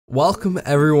Welcome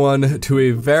everyone to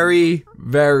a very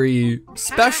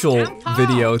special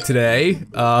video today.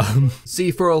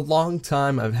 See, for a long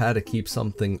time I've had to keep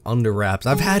something under wraps.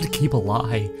 I've had to keep a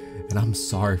lie, and I'm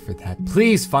sorry for that.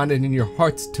 Please find it in your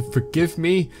hearts to forgive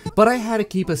me. But I had to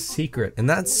keep a secret, and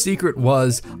that secret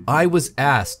was I was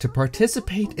asked to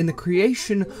participate in the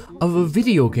creation of a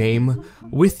video game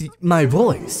with my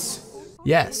voice.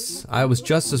 Yes, I was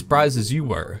just as surprised as you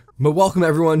were. But welcome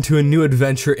everyone to a new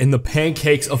adventure in the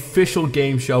Pancakes Official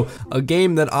Game Show, a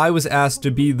game that I was asked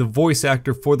to be the voice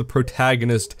actor for the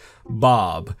protagonist,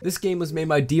 Bob. This game was made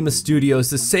by Dema Studios,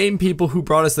 the same people who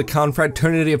brought us the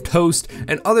Confraternity of Toast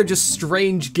and other just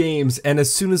strange games, and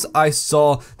as soon as I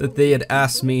saw that they had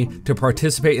asked me to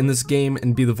participate in this game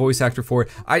and be the voice actor for it,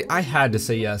 I had to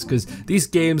say yes, because these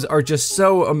games are just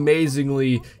so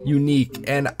amazingly unique,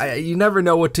 and you never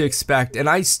know what to expect, and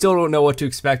I still don't know what to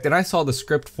expect, and I saw the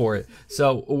script for it.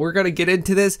 So we're gonna get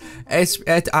into this. I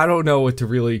don't know what to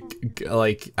really,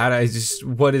 like,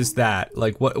 what is that?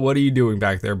 Like, what are you doing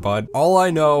back there, bud? All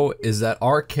I know is that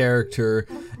our character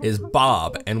is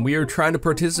Bob, and we are trying to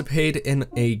participate in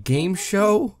a game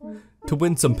show to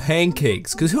win some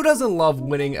pancakes, because who doesn't love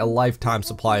winning a lifetime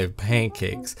supply of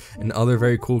pancakes and other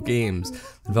very cool games?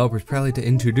 Developers proudly to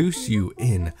introduce you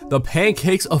in the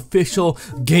Pancakes Official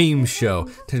Game Show.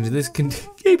 This game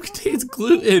contains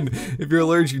gluten. If you're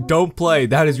allergic, don't play.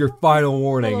 That is your final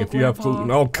warning. Hello, if you have gluten.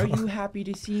 Oh, God. Are you happy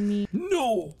to see me?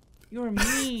 No! You're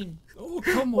mean. Oh,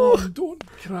 come on, don't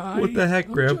cry. What the heck,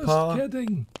 Grandpa? I'm just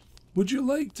kidding. Would you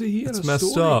like to hear It's a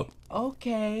messed story? up.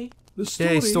 Okay. The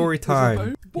story Story is time.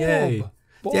 about Bob. Yay.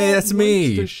 Bob Yay, that's me.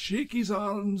 likes to shake his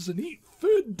arms and eat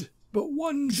food. But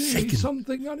one day, Shaking.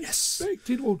 something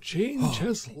unexpected will change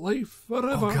his life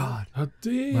forever. Oh, God. A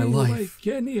day My life.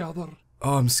 like any other.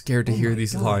 Oh, I'm scared to hear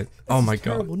these lines. Oh my God.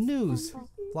 Terrible news.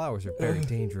 Flowers are very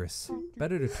dangerous.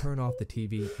 Better to turn off the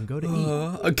TV and go to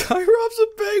eat. A guy robs a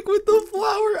bank with the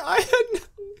flower.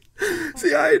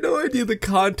 See, I had no idea the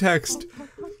context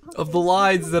of the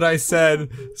lines that I said.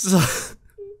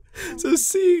 So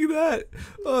seeing that,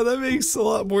 oh, that makes a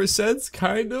lot more sense,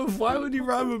 kind of. Why would you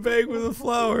rob a bank with a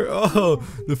flower? Oh,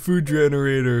 the food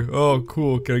generator. Oh,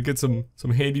 cool. Can I get some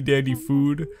handy dandy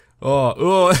food?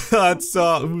 Oh, that's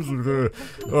I don't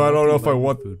know if I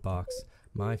want. Food box.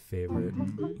 My favorite.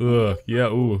 Yeah.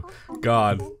 Ooh,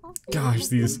 God, gosh,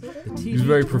 these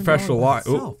very professional lines.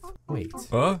 Oh. Wait.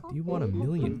 Huh? Do you want a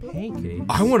million pancakes?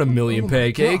 I want a million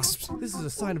pancakes. This is a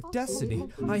sign of destiny.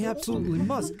 I absolutely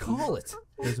must call it.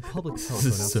 There's a public telephone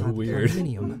is so outside weird. the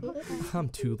condominium. I'm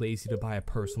too lazy to buy a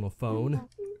personal phone.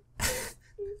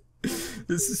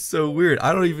 This is so weird.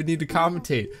 I don't even need to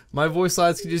commentate. My voice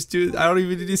lines can just do it. I don't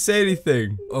even need to say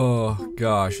anything. Oh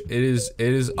gosh, it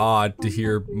is odd to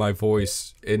hear my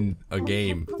voice in a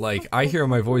game. Like, I hear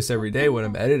my voice every day when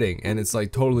I'm editing, and it's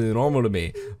like totally normal to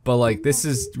me. But like, this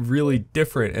is really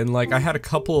different. And like, I had a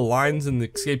couple of lines in the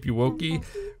Escape Yuwoki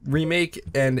remake,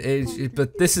 and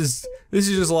but this is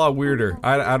just a lot weirder.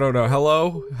 I don't know.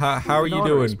 Hello, how are you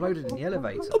doing? Exploded in the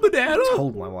elevator. A banana. I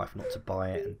told my wife not to buy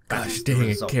it. And Gosh dang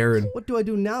it, Karen. What do I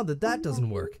do now that doesn't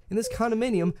work? In this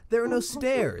condominium, there are no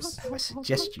stairs. I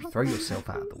suggest you throw yourself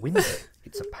out the window.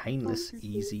 It's a painless,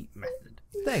 easy method.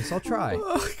 Thanks, I'll try.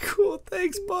 Oh, cool.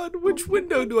 Thanks, bud. Which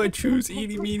window do I choose?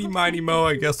 Eeny, meeny, miny, mo.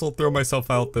 I guess I'll throw myself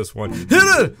out this one. Hit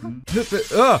it! Hit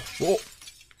it!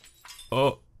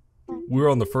 Oh. We're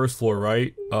on the first floor,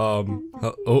 right?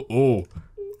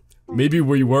 Maybe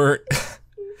we weren't.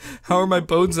 How are my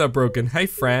bones not broken? Hi,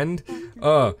 friend.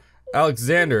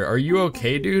 Alexander, are you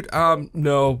okay, dude?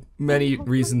 No. Many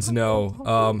reasons no.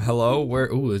 Hello? Where?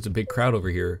 Ooh, there's a big crowd over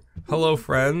here. Hello,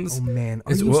 friends. Oh man,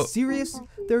 are you serious?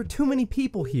 There are too many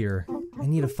people here. I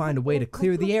need to find a way to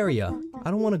clear the area.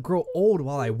 I don't want to grow old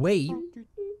while I wait.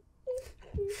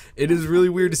 It is really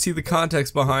weird to see the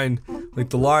context behind, like,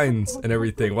 the lines and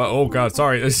everything. Wow, oh god,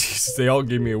 sorry. They all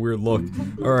gave me a weird look.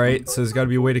 Alright, so there's gotta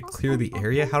be a way to clear the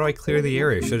area? How do I clear the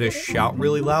area? Should I shout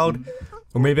really loud?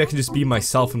 Or maybe I can just be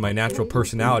myself and my natural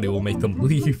personality will make them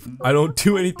leave. I don't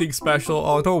do anything special.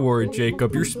 Oh, don't worry,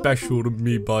 Jacob. You're special to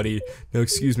me, buddy. No,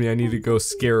 excuse me. I need to go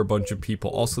scare a bunch of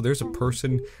people. Also, there's a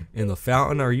person in the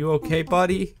fountain. Are you okay,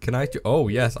 buddy? Can I? Oh,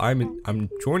 yes. I'm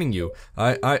joining you.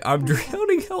 I'm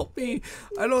drowning. Help me.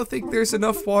 I don't think there's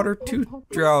enough water to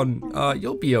drown.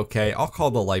 You'll be okay. I'll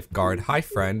call the lifeguard. Hi,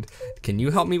 friend. Can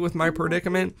you help me with my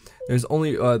predicament? There's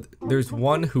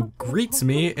one who greets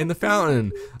me in the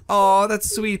fountain. Oh,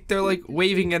 that's sweet. They're like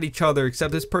waving at each other,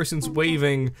 except this person's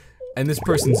waving and this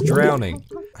person's drowning.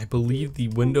 I believe the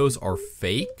windows are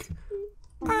fake.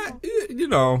 You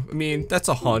know, I mean, that's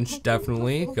a hunch,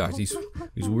 definitely. Gosh, these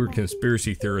These weird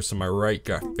conspiracy theorists, am I right?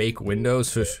 Got fake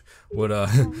windows?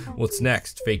 What's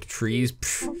next? Fake trees?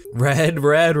 Psh,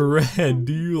 red.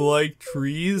 Do you like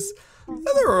trees?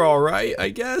 They're alright, I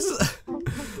guess.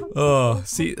 Oh,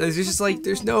 see, it's just like,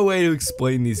 there's no way to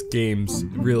explain these games,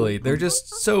 really. They're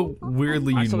just so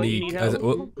weirdly unique.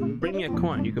 Bring me a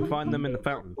coin. You can find them in the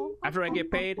fountain. After I get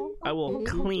paid, I will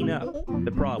clean up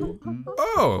the problem.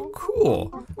 Oh,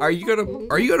 cool. Are you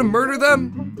gonna murder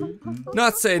them?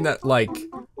 Not saying that, like,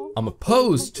 I'm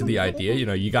opposed to the idea, you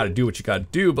know, you gotta do what you gotta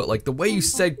do, but like the way you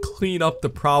said clean up the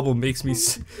problem makes me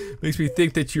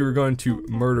think that you were going to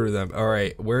murder them.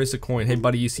 Alright, where's the coin? Hey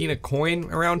buddy, you seen a coin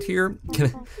around here?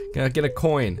 Can I get a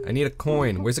coin? I need a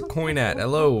coin. Where's a coin at?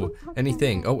 Hello?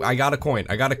 Anything? Oh, I got a coin.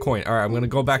 Alright, I'm gonna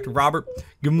go back to Robert,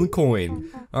 give him the coin.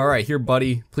 Alright, here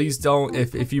buddy, please don't,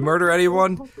 if you murder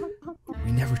anyone,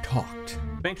 we never talked.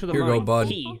 Thanks for the Here money. go, bud.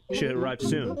 He should arrive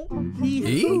soon.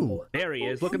 He? There he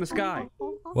is. Look in the sky.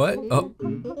 What?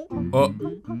 Oh,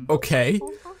 okay.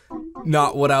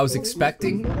 Not what I was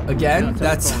expecting. Again,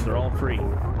 that's Telephones are all free.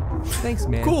 Thanks,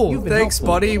 man. cool. You've been Thanks,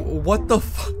 helpful. buddy. What the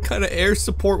fuck kind of air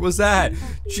support was that?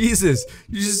 Jesus,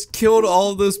 you just killed all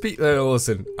of those people.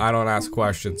 Listen, I don't ask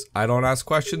questions. I don't ask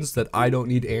questions that I don't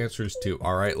need answers to.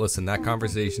 All right, listen, that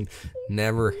conversation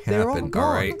never They're all happened. gone.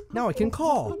 All right, Now I can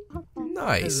call.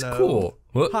 nice, Hello. cool.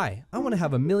 What? Hi, I want to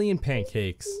have 1,000,000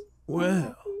 pancakes.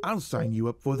 Well, I'll sign you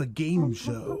up for the game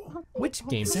show. Which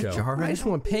game Is that show? jarring? I just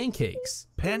want pancakes.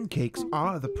 Pancakes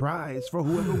are the prize for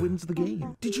whoever wins the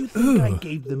game. Did you think I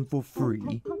gave them for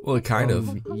free? Well, kind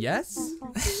of. Yes?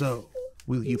 So,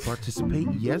 will you participate,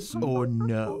 yes or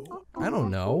no? I don't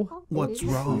know. What's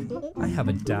wrong? I have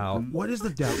a doubt. What is the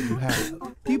doubt you have?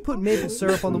 Do you put maple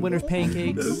syrup on the winner's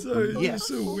pancakes? Sorry, Yes.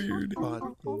 so weird. But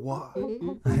why?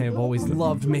 I have always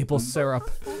loved maple syrup.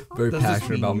 Very Does this passionate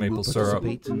mean about you maple will syrup.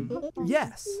 participate?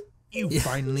 Yes. You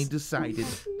finally decided.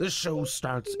 The show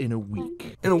starts in a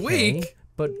week. In a Okay, week.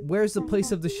 but where's the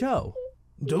place of the show?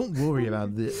 Don't worry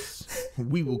about this.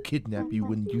 We will kidnap you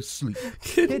when you sleep.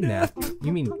 Kidnap?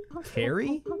 You mean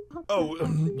Carrie? Oh,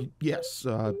 yes,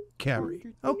 Carrie.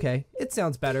 Okay, it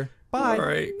sounds better. Bye. All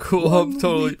right, cool. I'm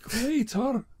totally.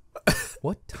 Later.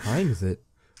 What time is it?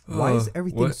 Why is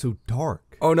everything what? so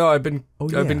dark? Oh no, I've been Oh,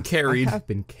 I've been yeah, carried. I have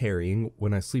been carrying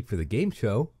when I sleep for the game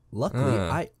show. Luckily,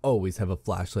 I always have a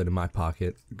flashlight in my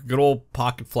pocket. Good old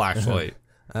pocket flashlight.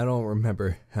 I don't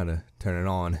remember how to turn it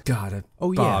on. God,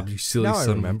 Oh, Bob, yeah. you silly Now I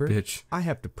son remember. of a bitch. I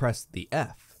have to press the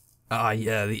F. Ah,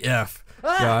 yeah, the F.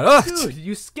 Ah, God, ah, dude,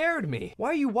 you scared me. Why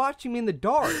are you watching me in the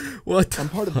dark? what? I'm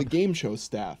part of the game show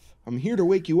staff. I'm here to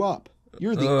wake you up.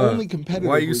 You're the only competitor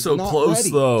Why are you who's so not close,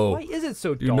 ready. though? Why is it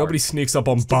so Dude, dark? nobody sneaks up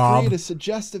on To Bob. create a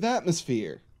suggestive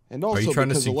atmosphere. And also you trying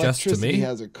to because suggest to electricity me?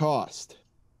 has a cost.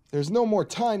 There's no more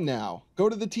time now. Go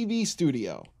to the TV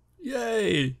studio.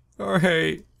 Yay! All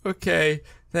right, okay.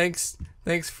 Thanks,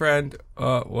 friend.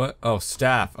 What? Oh,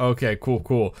 staff. Okay,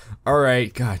 cool. All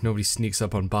right. God, nobody sneaks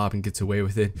up on Bob and gets away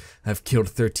with it. I've killed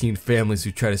 13 families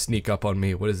who try to sneak up on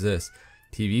me. What is this?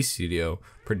 TV studio,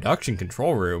 production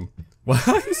control room. What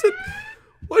is it?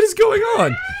 What is going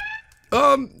on?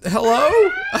 Hello?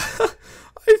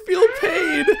 I feel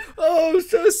pain. Oh,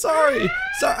 so sorry.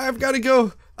 I've got to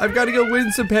go.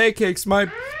 Win some pancakes. My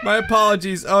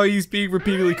apologies. Oh, he's being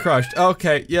repeatedly crushed.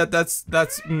 Okay, yeah, that's.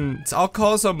 I'll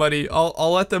call somebody.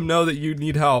 I'll let them know that you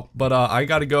need help. But I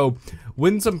gotta go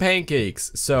win some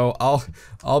pancakes. So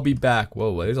I'll be back.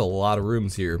 Whoa, there's a lot of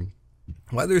rooms here.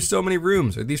 Why there's so many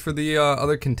rooms? Are these for the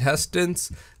other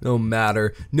contestants? No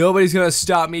matter. Nobody's gonna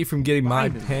stop me from getting my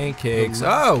pancakes.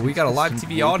 Oh, we got a live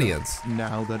TV audience.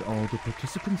 Now that all the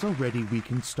participants are ready, we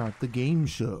can start the game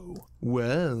show.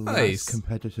 Well, Nice. last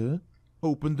competitor,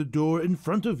 open the door in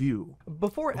front of you.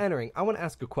 Before entering, I want to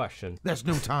ask a question. There's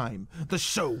no time. The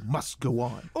show must go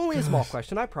on. Only a small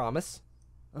question, I promise.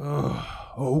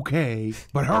 Okay,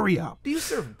 but hurry up. Do you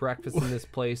serve breakfast in this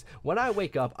place? When I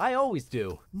wake up, I always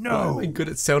do. No. I'm good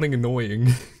at sounding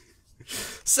annoying.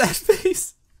 Sad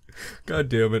face. God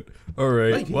damn it.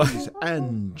 Alright. Ladies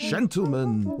and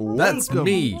gentlemen, That's welcome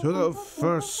me. to the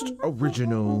first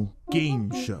original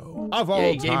game show of all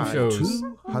Yay, game time. shows.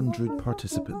 200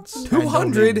 participants.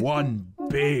 200? And only one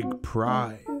big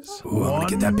prize. Ooh, I'm gonna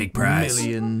get that big prize. 1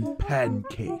 million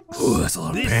pancakes. Ooh, that's a lot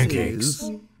of This pancakes.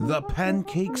 is the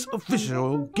Pancakes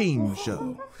Official Game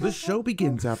Show. The show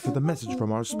begins after the message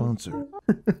from our sponsor.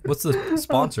 What's the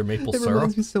sponsor? Maple It syrup?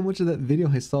 reminds me so much of that video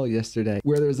I saw yesterday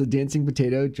where there was a dancing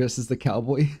potato dressed as the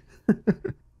cowboy.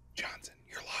 Johnson,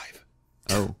 you're live.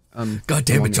 Oh, God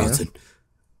damn I'm it, on here. Johnson.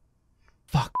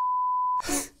 Fuck.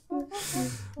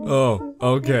 Oh,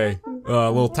 okay.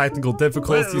 Little technical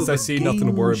difficulties. I see. Nothing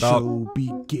to worry about. Show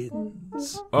begins.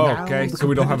 games. Oh, Now okay, the so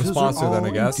we don't have a competitors sponsor are then, I all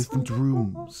in guess. different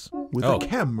rooms with Oh. a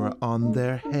camera on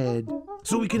their head,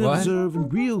 so we can What? observe in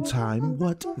real time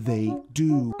what they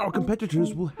do. Our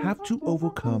competitors will have to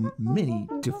overcome many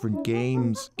different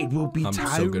games. It will be I'm so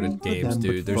tiring good at for games, them,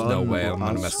 dude. but There's no fun way for I'm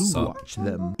gonna us mess who this up. watch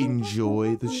them.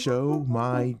 Enjoy the show,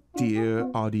 my dear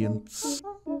audience.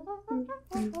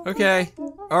 Okay.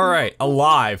 Alright,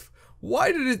 alive.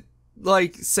 Why did it,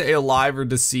 like, say alive or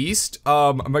deceased?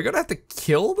 Am I gonna have to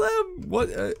kill them?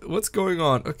 What's going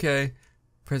on? Okay.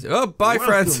 Oh, bye,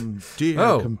 friends. Welcome, dear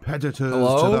Oh. competitors,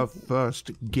 Hello? to the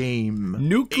first game.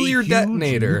 Nuclear A huge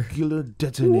detonator. Nuclear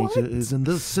detonator is in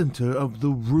the center of the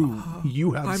room.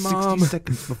 You have Hi, 60 Mom.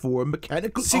 seconds before a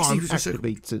mechanical 60 arm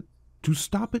activates it. To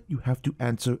stop it, you have to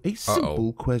answer a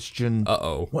simple question.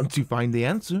 Uh-oh. Once you find the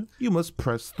answer, you must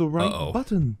press the right Uh-oh.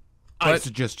 button. I What?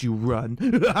 suggest you run.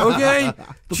 Okay.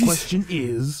 The Jeez. question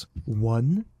is,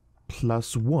 1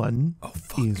 plus 1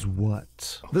 is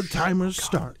what? The timer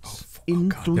starts in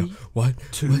God, 3, no. What?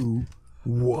 2,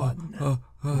 1. Go!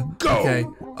 Okay.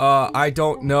 I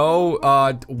don't know.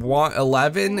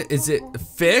 11? Is it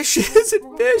fish? Is it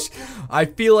fish? I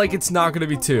feel like it's not gonna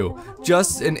be 2.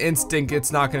 Just an instinct,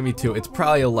 it's not gonna be 2. It's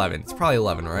probably 11. It's probably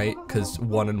 11, right? Because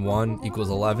 1 and 1 equals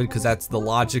 11. Because that's the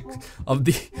logic of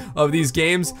these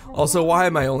games. Also, why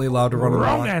am I only allowed to run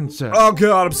Wrong around? answer. Oh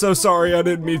God, I'm so sorry. I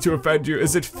didn't mean to offend you.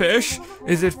 Is it fish?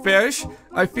 Is it fish?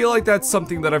 I feel like that's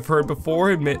something that I've heard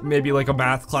before in maybe like a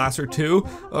math class or 2.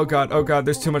 Oh God,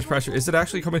 there's too much pressure. Is it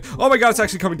actually coming? Oh my God, it's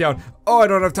actually coming down. Oh, I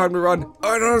don't have time to run. Oh,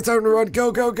 I don't have time to run.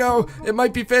 Go, go, go. It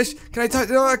might be fish. Can I touch?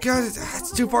 Oh God,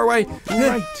 it's too far away.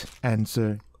 Right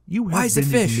answer. You Why have is it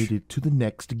been fish? admitted to the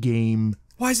next game.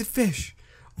 Why is it fish?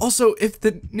 Also, if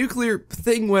the nuclear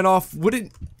thing went off,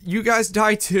 wouldn't you guys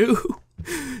die too?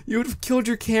 You would have killed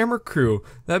your camera crew.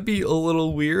 That'd be a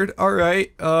little weird. All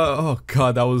right. Oh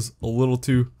God, that was a little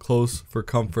too close for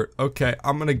comfort. Okay,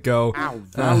 I'm gonna go. Our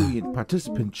valiant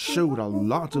participants showed a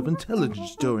lot of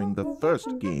intelligence during the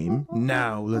first game.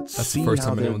 Now let's That's the see first how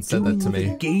time they're anyone said that to doing me.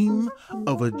 with the game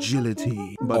of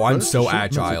agility. But Oh, I'm first, so a short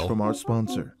message agile. from our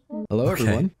sponsor. Hello, Okay.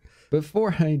 everyone.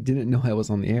 Before, I didn't know I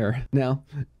was on the air. Now,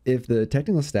 if the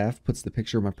technical staff puts the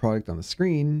picture of my product on the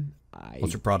screen, I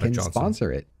What's your product, can Johnson?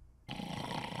 sponsor it.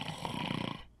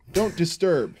 Don't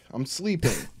disturb. I'm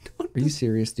sleeping. Are you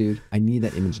serious, dude? I need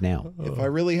that image now. If I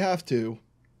really have to,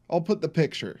 I'll put the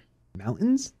picture.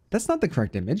 Mountains? That's not the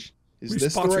correct image. Is We're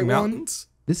this the sponsoring right mountains?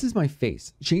 This is my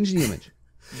face. Change the image.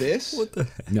 one? This? What the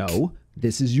heck? No,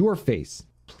 this is your face.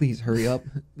 Please hurry up.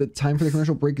 The time for the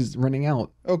commercial break is running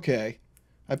out. Okay.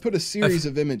 I put a series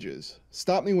of images.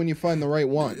 Stop me when you find the right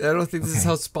one. I don't think this is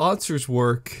how sponsors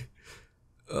work.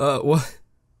 What?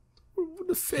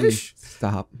 The fish?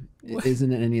 Stop. It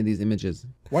isn't in any of these images.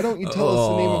 Why don't you tell us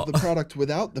the name of the product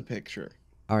without the picture?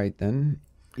 All right, then.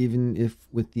 Even if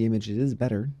with the image it is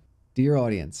better. Dear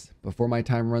audience, before my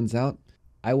time runs out,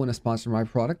 I want to sponsor my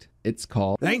product. It's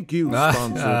called... Thank you,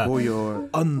 sponsor, for your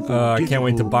unforgettable I can't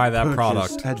wait to buy that purchase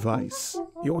product. advice.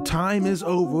 Your time is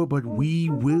over, but we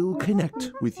will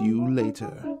connect with you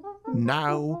later.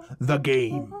 Now, the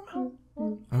game.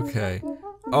 Okay.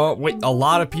 Oh, wait, a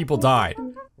lot of people died.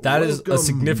 That is a Welcome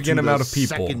significant to amount the of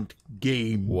people. Second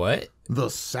game. What? The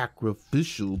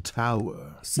sacrificial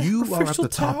tower. You are at Sacrificial the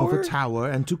top of tower? a tower,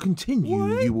 and to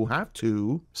continue, you will have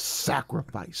to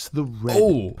sacrifice the red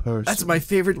Oh, person. that's my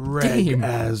favorite red game.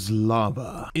 as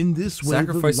lava. In this way,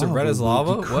 Sacrifice the the red as will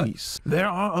lava? What? decrease. There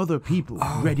are other people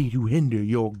ready to hinder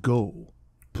your goal.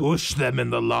 Push them in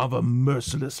the lava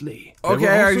mercilessly. There Okay,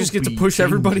 will I also just get to be push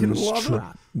everybody in the dangerous lava?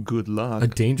 trap. Good luck. A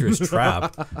dangerous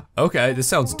trap. Okay, this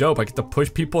sounds dope. I get to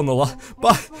push people in the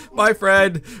Bye,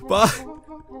 friend. Bye.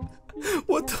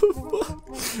 What the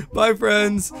fuck? Bye,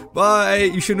 friends. Bye.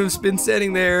 You shouldn't have been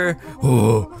standing there.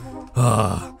 Oh,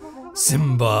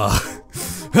 Simba.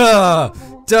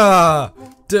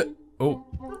 Oh,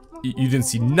 you didn't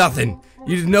see nothing.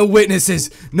 You did no witnesses.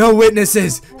 No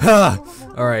witnesses.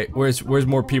 All right, where's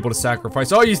more people to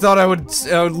sacrifice? Oh, you thought I would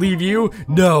leave you?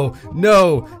 No,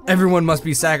 no. Everyone must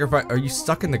be sacrificed. Are you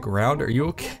stuck in the ground? Are you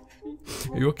okay?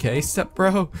 Are you okay, step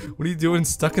bro? What are you doing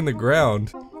stuck in the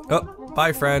ground? Oh,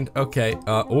 bye, friend. Okay.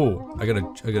 Oh, I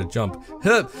gotta jump.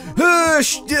 Get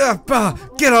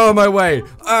out of my way.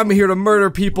 I'm here to murder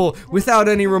people without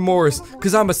any remorse,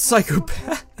 cause I'm a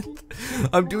psychopath.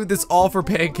 I'm doing this all for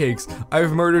pancakes.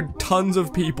 I've murdered tons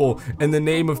of people in the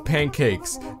name of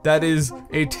pancakes. That is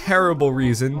a terrible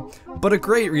reason, but a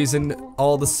great reason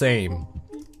all the same.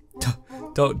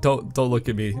 Don't look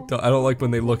at me. I don't like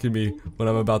when they look at me when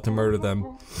I'm about to murder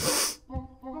them.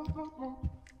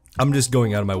 I'm just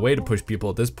going out of my way to push people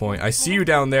at this point. I see you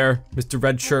down there, Mr.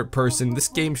 Red Shirt person. This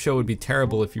game show would be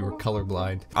terrible if you were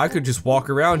colorblind. I could just walk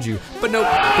around you, but nope.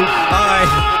 Bye.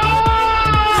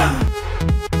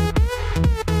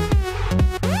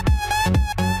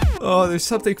 Oh, there's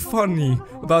something funny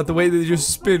about the way they just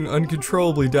spin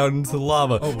uncontrollably down into the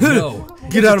lava. Oh no.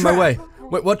 Get out of my way.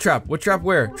 Wait, what trap? What trap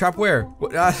where? Trap where?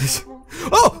 What,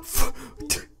 oh!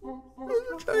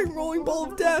 Giant rolling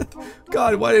ball of death.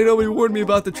 God, why didn't nobody warn me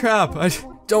about the trap?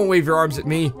 Don't wave your arms at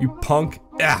me, you punk.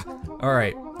 Yeah. All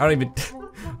right. I don't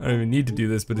even need to do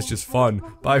this, but it's just fun.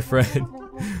 Bye, friend.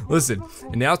 Listen,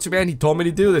 announcer man, he told me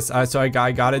to do this, so I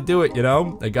gotta do it, you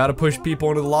know? I gotta push people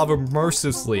into the lava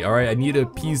mercilessly, alright? I need to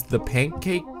appease the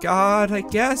pancake god, I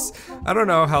guess? I don't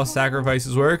know how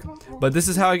sacrifices work, but this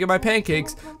is how I get my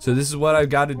pancakes, so this is what I've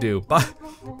gotta do. Bye,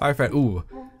 friend. Ooh,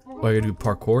 I gotta do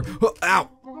parkour. Oh, ow!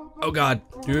 Oh god,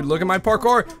 dude, look at my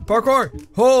parkour! Parkour!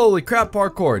 Holy crap,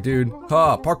 parkour, dude.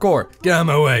 Parkour, get out of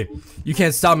my way. You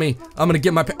can't stop me. I'm gonna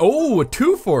get my oh, a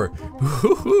 2-for.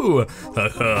 Woohoo!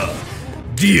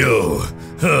 Dio!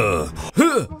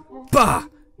 Bah!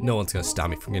 No one's gonna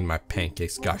stop me from getting my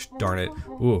pancakes, gosh darn it.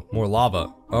 Ooh, more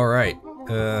lava. Alright,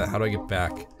 how do I get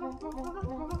back?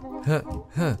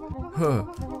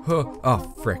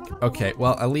 Oh, frick. Okay,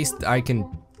 well, at least I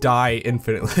can die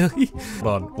infinitely.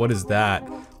 Hold on, what is that?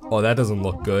 Oh, that doesn't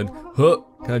look good. Can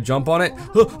I jump on it?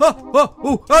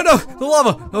 Oh no, the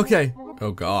lava! Okay.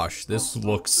 Oh gosh, this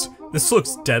looks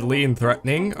deadly and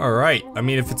threatening. Alright, I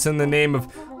mean, if it's in the name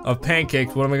of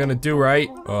pancakes, what am I gonna do, right?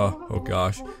 Oh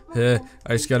gosh. I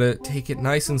just gotta take it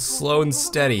nice and slow and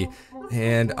steady.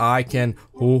 And I can,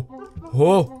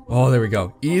 oh, there we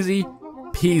go. Easy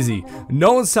peasy.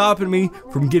 No one's stopping me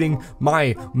from getting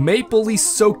my mapley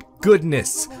soaked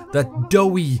goodness. That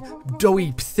doughy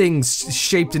things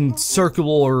shaped in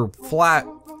circular or flat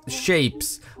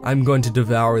shapes. I'm going to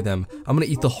devour them. I'm gonna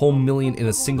eat the whole million in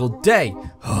a single day.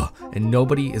 And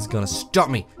nobody is gonna stop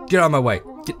me. Get out of my way.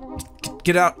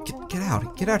 Get out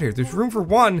here. There's room for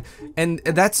one, and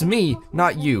that's me,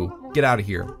 not you. Get out of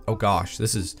here. Oh gosh,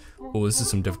 this is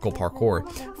some difficult parkour.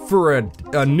 For a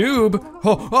noob.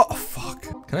 Oh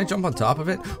fuck. Can I jump on top of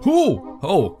it?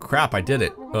 Oh crap, I did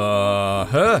it.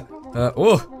 What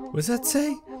does that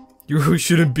say? You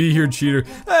shouldn't be here, cheater.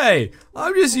 Hey,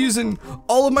 I'm just using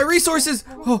all of my resources.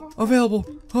 Available.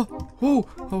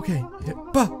 Okay.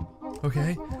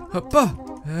 Okay.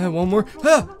 One more.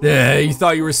 Yeah, you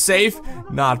thought you were safe?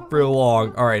 Not for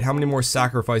long. All right, how many more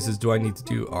sacrifices do I need to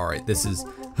do? All right, this is.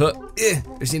 I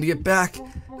just need to get back.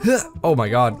 Oh my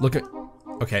God! Look at.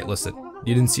 Okay, listen.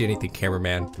 You didn't see anything,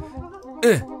 cameraman.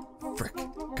 Frick.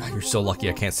 God, you're so lucky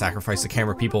I can't sacrifice the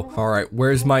camera, people. All right,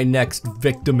 where's my next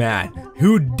victim at?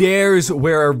 Who dares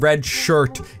wear a red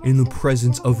shirt in the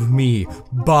presence of me,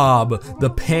 Bob, the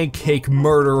pancake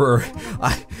murderer?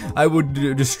 I would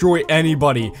destroy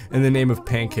anybody in the name of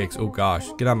pancakes. Oh gosh,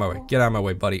 get out of my way. Get out of my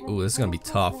way, buddy. Ooh, this is gonna be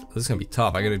tough.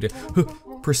 I gotta do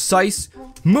precise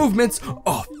movements.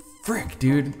 Oh, frick,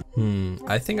 dude.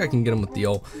 I think I can get him with the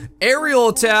old aerial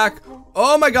attack.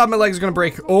 Oh my God, my leg's gonna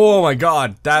break. Oh my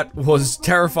God, that was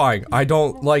terrifying. I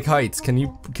don't like heights. Can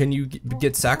you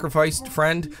get sacrificed,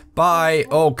 friend? Bye.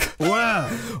 Oh. Wow.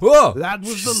 Whoa. That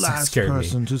was the last scared me.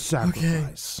 person to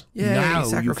sacrifice. Okay. Yay, now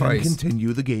sacrifice. you can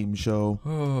continue the game show.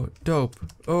 Oh, dope.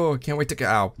 Oh, I can't wait to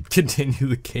continue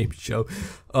the game show.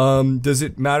 Does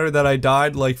it matter that I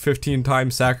died like 15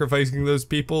 times sacrificing those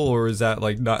people, or is that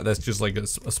like not? That's just like a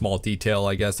small detail,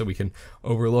 I guess, that we can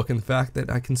overlook in the fact that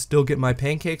I can still get my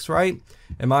pancakes, right?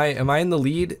 Am I in the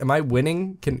lead? Am I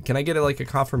winning? Can I get like a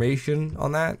confirmation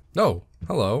on that? No.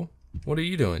 Hello. What are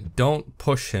you doing? Don't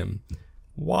push him.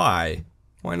 Why?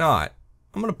 Why not?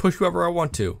 I'm gonna push whoever I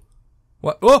want to.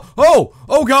 What?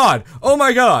 Oh God! Oh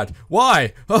my God!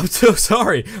 Why? I'm so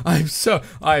sorry. I am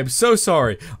so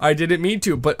sorry. I didn't mean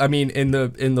to, but I mean, in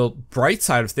the bright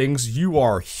side of things, you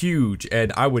are huge,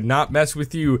 and I would not mess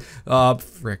with you.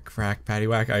 Frick, frack,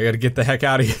 paddywhack. I gotta get the heck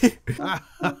out of here.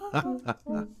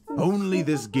 Only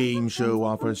this game show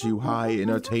offers you high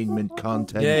entertainment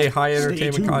content. Yay, high Stay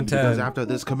entertainment tuned, content. Because after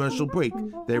this commercial break,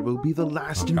 there will be the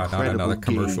last God, not incredible another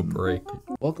game. commercial break.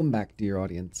 Welcome back, dear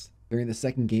audience. During the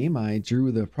second game, I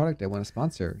drew the product I want to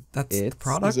sponsor. That's the It's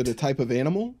product? Is it a type of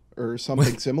animal or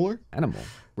something similar? Animal.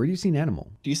 Where do you see an animal?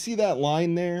 Do you see that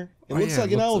line there? It Oh, looks yeah,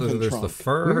 like an elephant there's trunk. the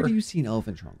fur. Where do you see an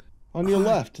elephant trunk? On your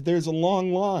left, there's a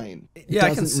long line. It Yeah, I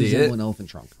can doesn't see resemble it. an elephant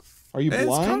trunk. Are you It's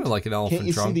blind? kind of like an elephant Can't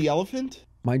you trunk. see the elephant?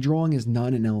 My drawing is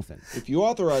not an elephant. If you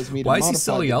authorize me to Why is he modify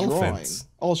selling the elephants? drawing,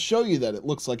 I'll show you that it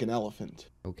looks like an elephant.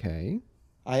 Okay.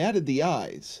 I added the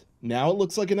eyes. Now it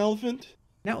looks like an elephant?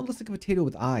 Now it looks like a potato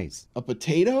with eyes. A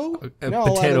potato? A Now I'll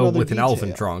add potato another with an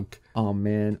elephant detail. trunk. Oh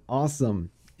man,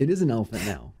 awesome. It is an elephant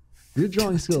now. Your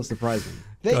drawing skill is surprising.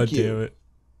 Thank God you. damn it.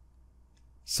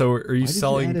 So are you Why did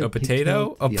selling add a potato?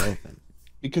 pigtail to the elephant?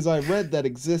 Because I read that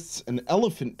exists an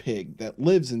elephant pig that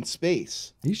lives in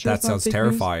space. Are you sure That it's not sounds fake news?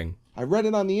 terrifying. I read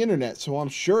it on the internet, so I'm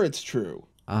sure it's true.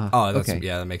 Oh, that's, okay.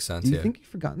 yeah, that makes sense. Do you Yeah. think you've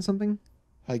forgotten something?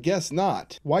 I guess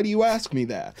not. Why do you ask me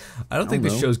that? I don't think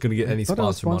don't this know. show's gonna get any I thought I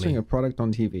was sponsor sponsoring money. a product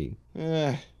on TV.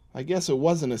 I guess it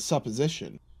wasn't a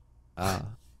supposition.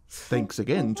 Thanks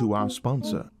again to our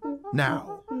sponsor.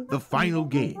 Now, the final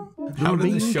game. The How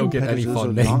did this remaining show get any competitors fun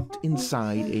are name? locked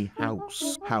inside a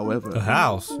house. However, A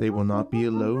house? they will not be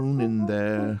alone in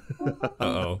there.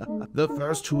 Uh-oh. The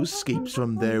first who escapes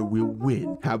from there will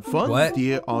win. Have fun, What?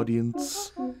 dear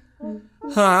audience.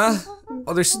 Huh?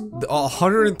 Oh, there's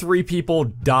 103 people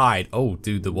died. Oh,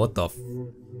 dude, what the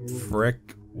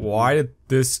frick? Why did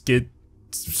this get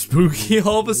spooky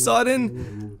all of a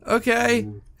sudden? Okay.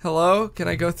 Hello? Can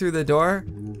I go through the door?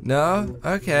 No?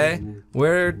 Okay.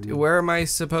 Where am I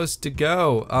supposed to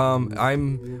go?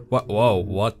 What? Whoa,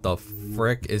 what the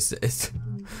frick is this?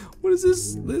 What is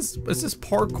this? Is this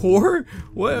parkour?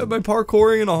 What, am I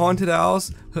parkouring in a haunted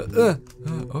house?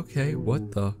 Okay,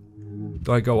 what the?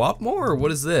 Do I go up more, or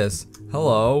what is this?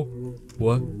 Hello?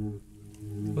 What?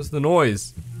 What's the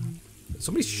noise?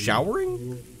 Somebody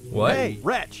showering? What? Hey,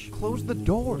 Wretch, close the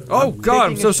door. Oh God, I'm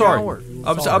taking so a sorry. shower.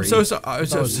 I'm so sorry. I'm That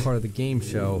so was sorry. part of the game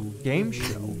show. Game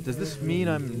show? Does this mean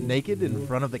I'm naked in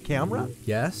front of the camera?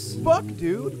 Yes? Fuck,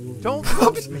 dude. Don't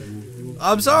look at me.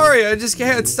 I'm sorry. I just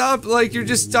can't stop. Like you're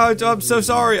just. I'm so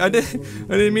sorry. I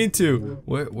didn't mean to.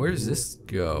 Where does this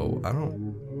go? I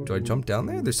don't. Do I jump down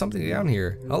there? There's something down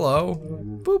here. Hello.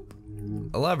 Boop.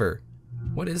 A lever.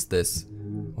 What is this?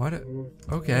 What?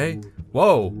 Okay.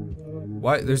 Whoa.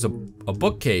 Why? There's a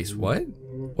bookcase. What?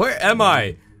 Where am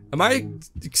I? Am I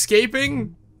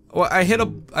escaping? Well, I hit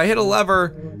a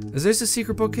lever. Is this a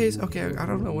secret bookcase? Okay, I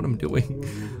don't know what I'm doing.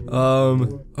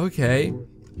 Okay.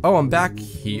 Oh, I'm back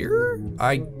here?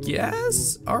 I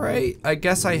guess? Alright, I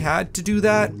guess I had to do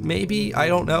that, maybe? I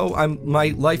don't know. My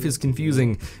life is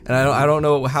confusing, and I don't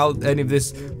know how any of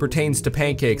this pertains to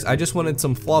pancakes. I just wanted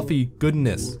some fluffy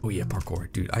goodness. Oh yeah,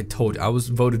 parkour. Dude, I told you, I was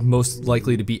voted most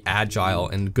likely to be agile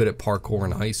and good at parkour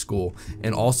in high school,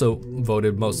 and also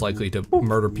voted most likely to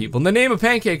murder people. In the name of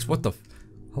pancakes, what the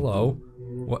hello?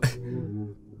 What?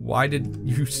 Why did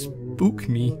you spook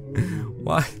me?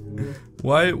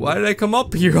 Why did I come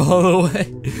up here all the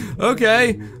way?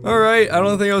 Okay, alright, I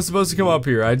don't think I was supposed to come up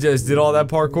here. I just did all that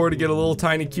parkour to get a little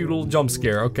tiny cute little jump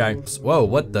scare, okay. Whoa,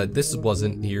 what the, this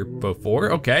wasn't here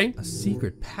before, okay. A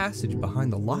secret passage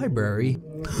behind the library?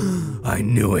 I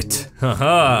knew it,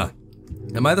 haha.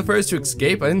 Am I the first to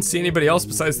escape? I didn't see anybody else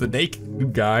besides the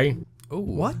naked guy. Oh,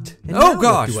 what? And Oh, now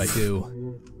gosh. What do I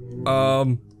do?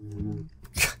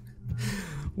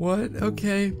 What?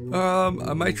 Okay.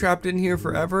 Am I trapped in here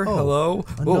foredOh, Hello?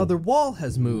 Another wall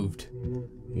has moved.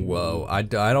 Whoa, I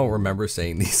don't remember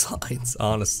saying these lines,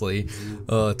 honestly.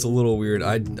 It's a little weird.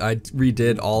 I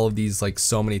redid all of these like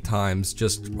so many times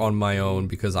just on my own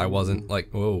because I wasn't like,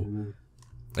 whoa.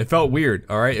 It felt weird,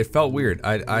 alright? It felt weird.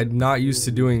 I'm not used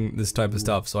to doing this type of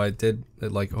stuff, so I did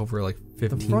it like over like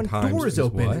 15 The front times. door is because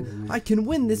open. I can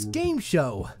win this game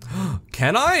show. What?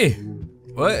 Can I?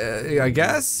 What? I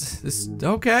guess. This,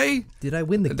 okay. Did I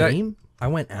win the That- game? I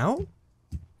went out?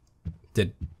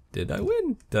 Did I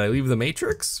win? Did I leave the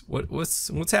Matrix?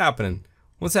 What's happening?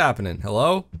 What's happening?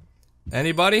 Hello?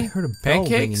 Anybody? I heard a bell ringing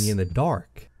Pancakes? in the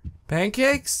dark.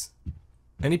 Pancakes?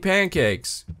 Any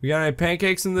pancakes? We got any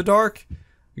pancakes in the dark?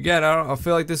 Again, I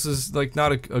feel like this is like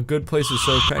not a good place to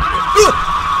serve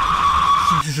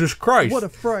pancakes. Jesus Christ! What a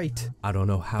fright. I don't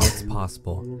know how it's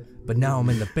possible, but now I'm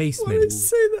in the Why basement. did you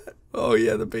say that? Oh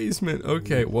yeah, the basement.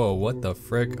 Okay, whoa, what the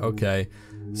frick? Okay,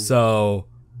 so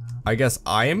I guess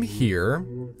I am here,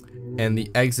 and the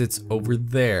exit's over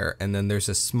there, and then there's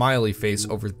a smiley face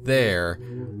over there,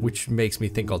 which makes me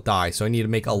think I'll die. So I need to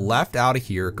make a left out of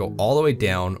here, go all the way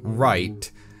down,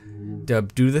 right,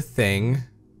 do the thing,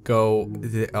 go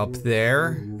up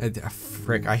there.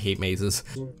 Frick, I hate mazes.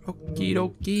 Okie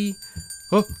dokie.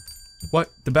 Oh, what?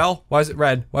 The bell? Why is it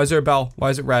red? Why is there a bell?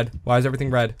 Why is it red? Why is everything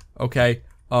red? Okay.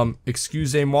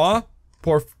 Excusez-moi,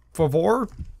 por favor.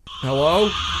 Hello?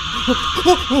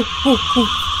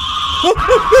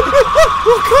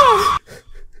 Oh God!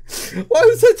 Why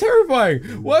was that terrifying?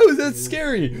 Why was that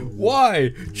scary? Why?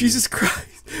 Jesus Christ.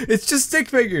 It's just stick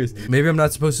figures. Maybe I'm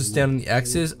not supposed to stand on the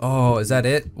X's. Oh, is that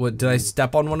it? What, did I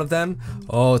step on one of them?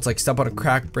 Oh, it's like step on a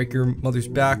crack, break your mother's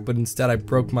back, but instead I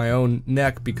broke my own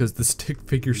neck because the stick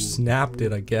figure snapped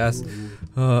it, I guess.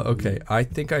 Okay, I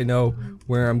think I know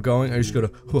where I'm going. I just go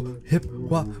to hip,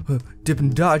 wah, dip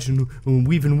and dodge and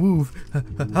weave and wove.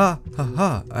 Ha, ha,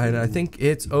 ha. And I think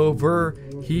it's over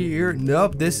here.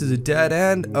 Nope, this is a dead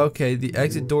end. Okay, the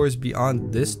exit door is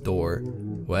beyond this door.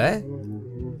 What?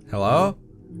 Hello?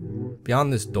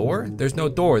 Beyond this door? There's no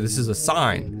door. This is a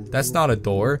sign. That's not a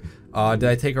door. Did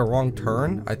I take a wrong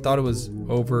turn? I thought it was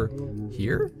over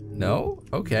here? No?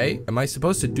 Okay. Am I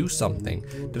supposed to do something?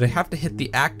 Did I have to hit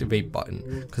the activate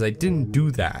button? Because I didn't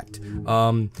do that.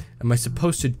 Am I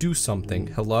supposed to do something?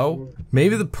 Hello?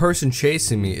 Maybe the person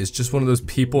chasing me is just one of those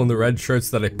people in the red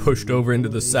shirts that I pushed over into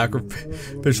the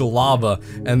sacrificial lava,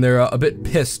 and they're a bit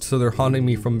pissed, so they're haunting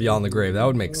me from beyond the grave. That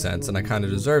would make sense, and I kind of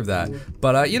deserve that.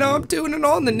 But, you know, I'm doing it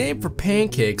all in the name for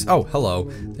pancakes. Oh, hello.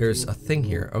 There's a thing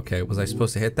here. Okay, was I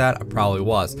supposed to hit that? I probably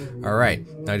was. Alright,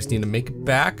 I just need to make it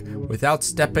back without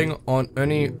stepping on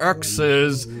any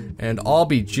X's, and I'll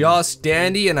be just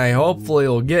dandy, and I hopefully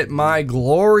will get my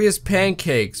glorious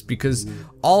pancakes, because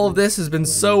all of this has been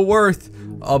so worth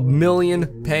a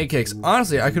million pancakes.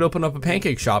 Honestly, I could open up a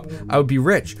pancake shop. I would be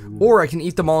rich. Or I can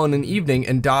eat them all in an evening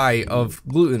and die of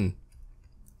gluten.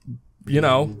 You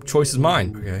know, choice is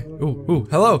mine. Okay. Ooh,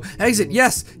 hello. Exit.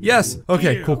 Yes.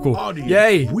 Okay, cool. Audience,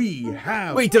 Yay. We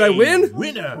have Wait, did I win?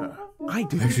 Winner. I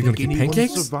didn't Actually gonna think get anyone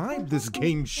pancakes? survived this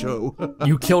game show.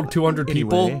 You killed 200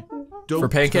 people? Anyway, don't for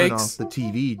pancakes? turn off the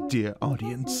TV, dear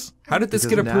audience. How did this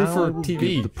because get approved now for I will TV?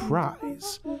 give the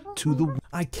prize to the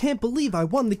I can't believe I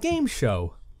won the game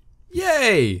show.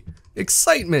 Yay!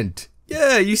 Excitement!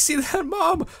 Yeah, you see that,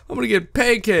 Mom? I'm gonna get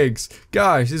pancakes.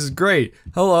 Gosh, this is great.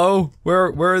 Hello, where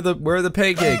are the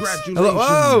pancakes? Congratulations! Hello.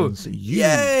 Whoa! You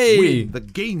Yay! win the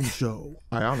game show.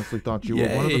 I honestly thought you were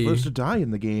one of the Yay. first to die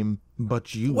in the game,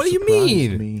 but you What do you surprised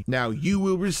mean? me. Now you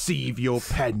will receive your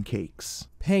pancakes.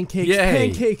 Pancakes, Yay.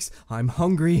 pancakes. I'm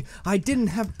hungry. I didn't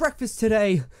have breakfast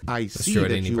today. I see true, I that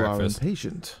didn't eat you breakfast. are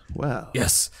impatient. Well,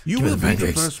 Yes, you give me will the be the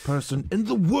pancakes. first person in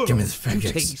the world Give me the to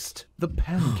pancakes. taste the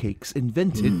pancakes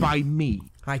invented by me.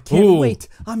 I can't Ooh, wait.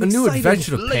 I'm a new excited.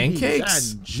 invention of Ladies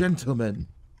pancakes? and gentlemen,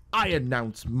 I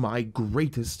announce my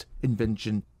greatest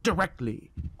invention directly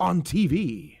on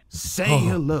TV. Say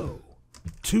hello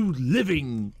to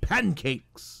living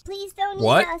pancakes. Please don't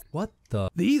What? eat us. What the?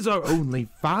 These are only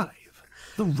 5.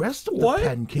 The rest of What? the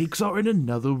pancakes are in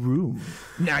another room.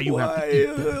 Now you have to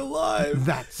eat them. alive?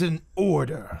 That's an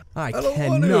order. I don't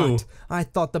want cannot. to. I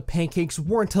thought the pancakes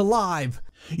weren't alive.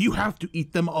 You have to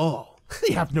eat them all.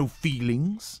 They have no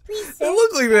feelings. Please, They sir.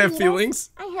 look like they have Don't eat us. feelings.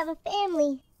 I have a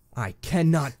family. I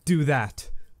cannot do that.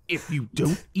 If you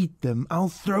don't eat them, I'll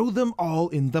throw them all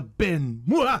in the bin.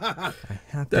 I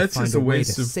have to That's find just a a way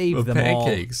waste to of, save of them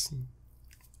pancakes.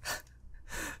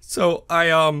 So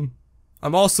I'm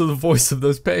also the voice of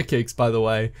those pancakes, by the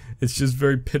way. It's just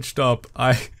very pitched up.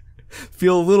 I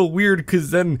feel a little weird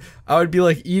because then I would be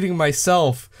like eating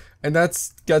myself, and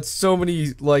that's got so many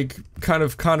like kind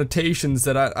of connotations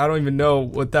that I don't even know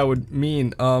what that would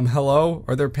mean. Hello?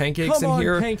 Are there all. pancakes Come in on,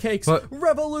 here? pancakes. What?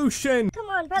 Revolution. Come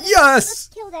on, brother. Yes! Let's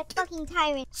kill that fucking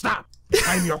tyrant. Stop!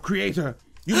 I'm your creator.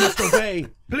 You must obey.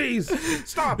 Please,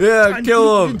 stop. Yeah, I'm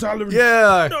kill him. intolerant.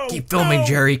 Yeah. No, Keep filming, no,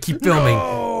 Jerry. Keep filming.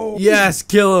 no. Yes,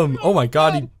 kill him. Oh my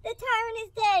God. He The tyrant is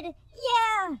dead.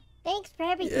 Yeah. Thanks for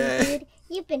everything, Yay. dude.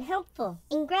 You've been helpful.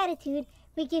 In gratitude,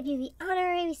 we give you the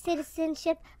honorary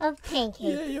citizenship of Pancake.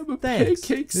 Yay, I'm a Thanks.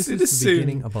 pancake This citizen. is the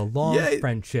beginning of a long Yay.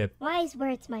 friendship. Wise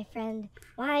words, my friend.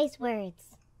 Wise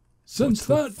words. Since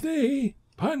that day,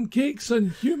 pancakes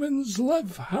and humans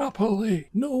live happily.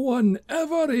 No one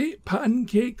ever ate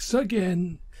pancakes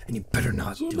again. And you better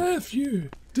not So, do it. nephew,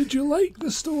 did you like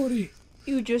the story?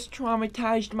 You just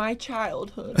traumatized my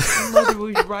childhood. My mother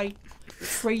was right.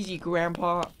 Crazy,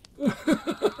 Grandpa.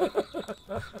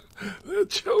 The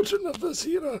children of this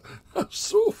era are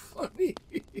so funny.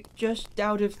 Just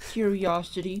out of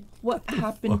curiosity, what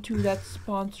happened to that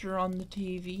sponsor on the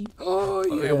TV? Oh,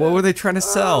 yeah. What were they trying to I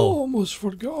sell? almost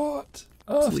forgot.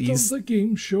 After Please. the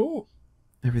game show.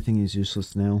 Everything is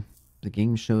useless now. The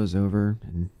game show is over,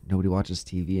 and nobody watches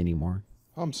TV anymore.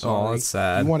 I'm sorry. that's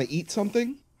sad. You want to eat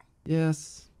something?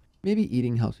 Yes, maybe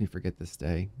eating helps me forget this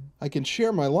day. I can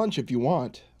share my lunch if you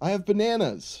want. I have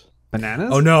bananas. Bananas?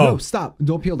 Oh, no. No, stop.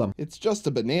 Don't peel them. It's just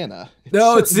a banana. It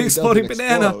No, it's the certainly exploding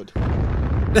doesn't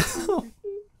banana. explode.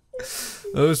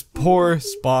 Those poor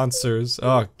sponsors.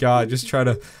 Oh God, just try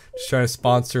to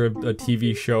sponsor a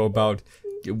TV show about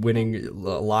winning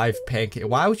live pancake.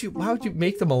 Why would you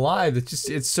make them alive?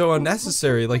 It's so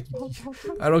unnecessary. Like,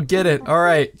 I don't get it. All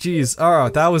right, geez. All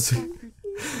right, that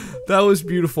was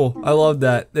beautiful. I love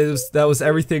that. That was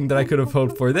everything that I could have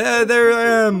hoped for. There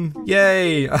I am.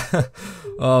 Yay.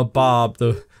 Bob,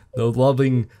 the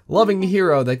loving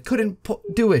hero that couldn't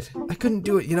do it. I couldn't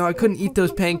do it. You know, I couldn't eat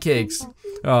those pancakes.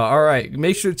 All right,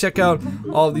 make sure to check out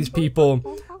all these people,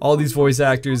 all these voice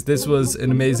actors. This was an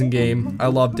amazing game. I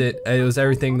loved it. It was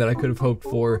everything that I could have hoped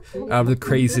for out of the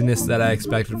craziness that I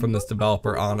expected from this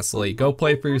developer, honestly. Go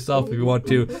play for yourself if you want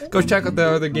to. Go check out the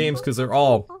other games because they're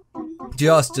all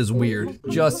just as weird,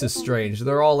 just as strange.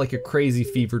 They're all like a crazy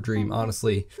fever dream,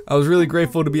 honestly. I was really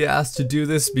grateful to be asked to do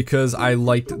this because I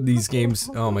liked these games.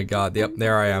 Oh my god, yep,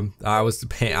 there I am. I was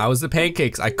the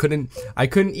pancakes. I couldn't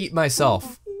eat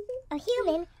myself. A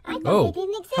human? I thought you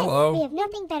didn't exist. Hello. We have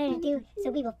nothing better to do, so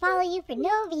we will follow you for no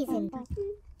reason.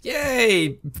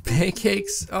 Yay!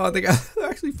 Pancakes. Oh, they're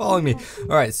actually following me.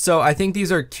 Alright, so I think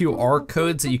these are QR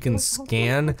codes that you can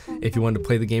scan if you want to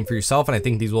play the game for yourself, and I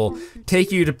think these will take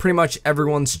you to pretty much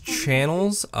everyone's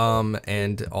channels,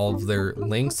 and all of their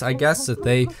links, I guess, that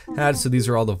they had. So these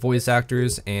are all the voice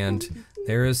actors, and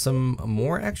there is some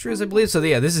more extras, I believe. So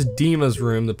yeah, this is Dema's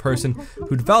room, the person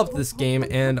who developed this game,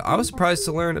 and I was surprised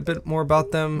to learn a bit more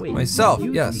about them myself.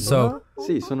 Yes, so...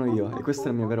 Sì, sono io, e questa è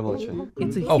la mia vera voce.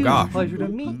 It's a huge pleasure to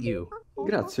meet you.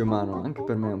 Grazie, umano, anche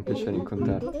per me è un piacere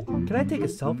incontrarti. Can I take a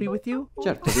selfie with you?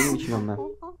 Certo, vieni vicino a me.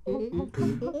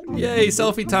 Yay,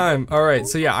 selfie time. Alright,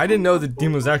 so yeah, I didn't know that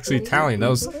Dema was actually Italian. That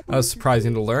was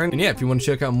surprising to learn. And yeah, if you want to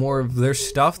check out more of their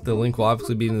stuff, the link will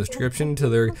obviously be in the description to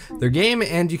their game,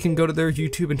 and you can go to their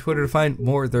YouTube and Twitter to find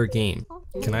more of their game.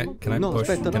 Can I push?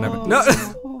 Aspetta, can no. No!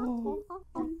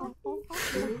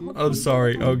 I'm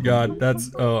sorry. Oh god,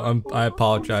 I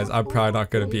apologize. I'm probably not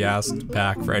gonna be asked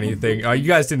back for anything. You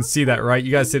guys didn't see that, right?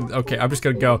 You guys didn't. Okay, I'm just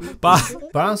gonna go. Bye.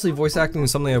 But honestly, voice acting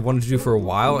is something I've wanted to do for a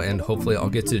while, and hopefully I'll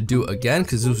get to do again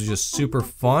because this was just super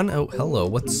fun. Oh, hello.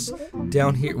 What's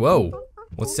down here? Whoa.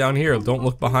 What's down here? Don't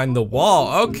look behind the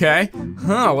wall. Okay.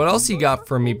 Huh, what else you got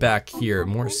for me back here?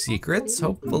 More secrets,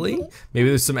 hopefully. Maybe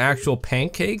there's some actual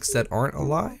pancakes that aren't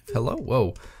alive. Hello?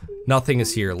 Whoa. Nothing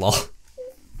is here, lol.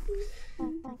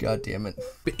 God damn it.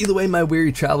 But either way, my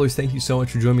weary travelers, thank you so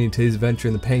much for joining me in today's adventure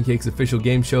in the Pancakes Official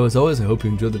Game Show. As always, I hope you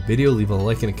enjoyed the video. Leave a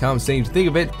like and a comment saying what you think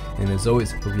of it. And as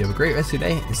always, hope you have a great rest of your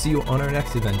day, and see you on our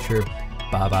next adventure.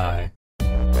 Bye-bye.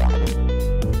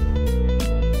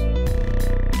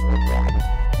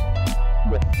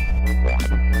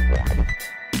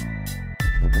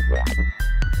 Yeah.